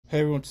Hey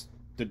everyone, it's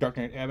the Dark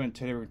Knight Admin.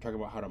 Today we're going to talk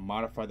about how to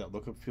modify that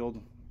lookup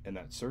field in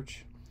that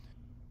search.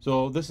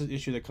 So this is an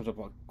issue that comes up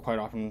quite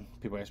often.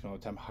 People ask me all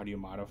the time, how do you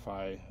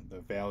modify the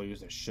values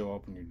that show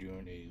up when you're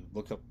doing a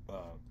lookup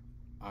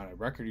on a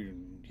record? You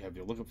have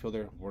your lookup field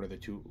there. What are the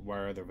two? Why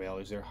are the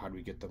values there? How do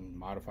we get them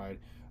modified?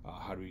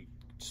 How do we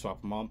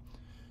swap them out?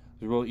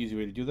 There's a really easy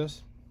way to do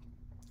this.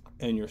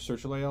 In your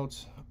search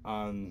layouts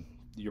on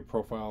your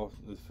profile,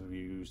 if you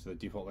use the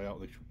default layout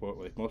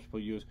like most people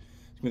use,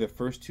 it's going to be the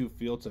first two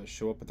fields that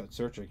show up in that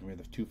search. It can be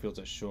the two fields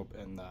that show up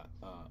in that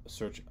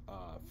search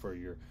for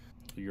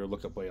your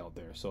lookup layout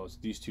there. So it's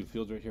these two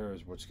fields right here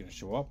is what's going to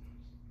show up.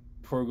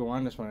 Before we go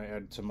on, I just want to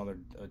add some other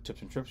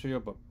tips and tricks for you,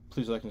 but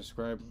please like and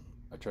subscribe.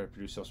 I try to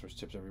produce Salesforce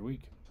tips every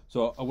week.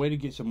 So a way to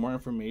get some more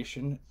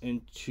information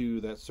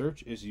into that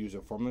search is to use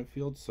a format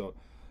field. So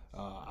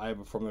I have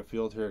a format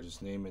field here,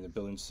 just name in the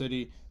billing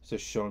city. It's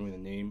just showing me the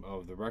name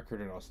of the record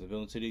and also the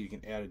billing city. You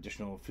can add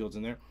additional fields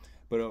in there,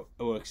 but it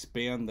will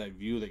expand that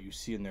view that you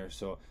see in there.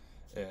 So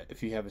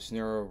if you have a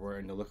scenario where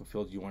in the lookup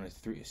field you want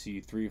to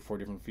see 3 or 4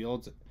 different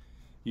fields,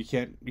 you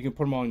can put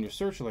them all in your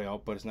search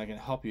layout, but it's not going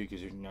to help you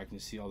because you're not going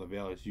to see all the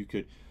values. You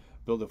could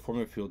build a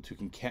format field to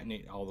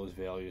concatenate all those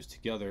values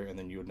together, and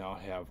then you would now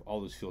have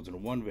all those fields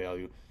in one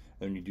value.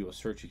 And when you do a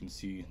search, you can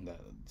see that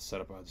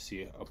setup to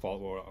see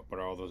what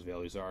all those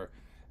values are,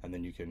 and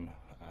then you can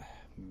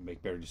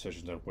make better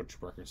decisions on which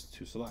records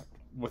to select.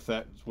 With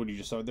that, what you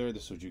just saw there,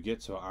 this is what you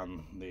get. So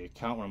on the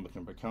account, when I'm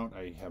looking up account,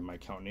 I have my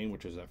account name,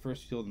 which is that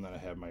first field, and then I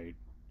have my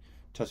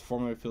test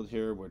format field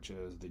here, which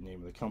is the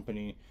name of the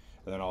company,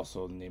 and then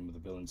also the name of the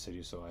billing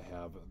city. So I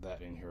have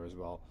that in here as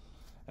well.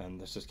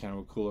 And this is kind of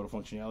a cool little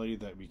functionality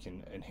that we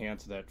can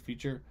enhance that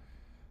feature,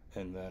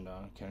 and then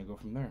kind of go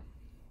from there.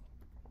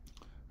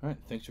 All right,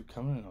 thanks for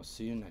coming, and I'll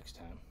see you next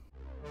time.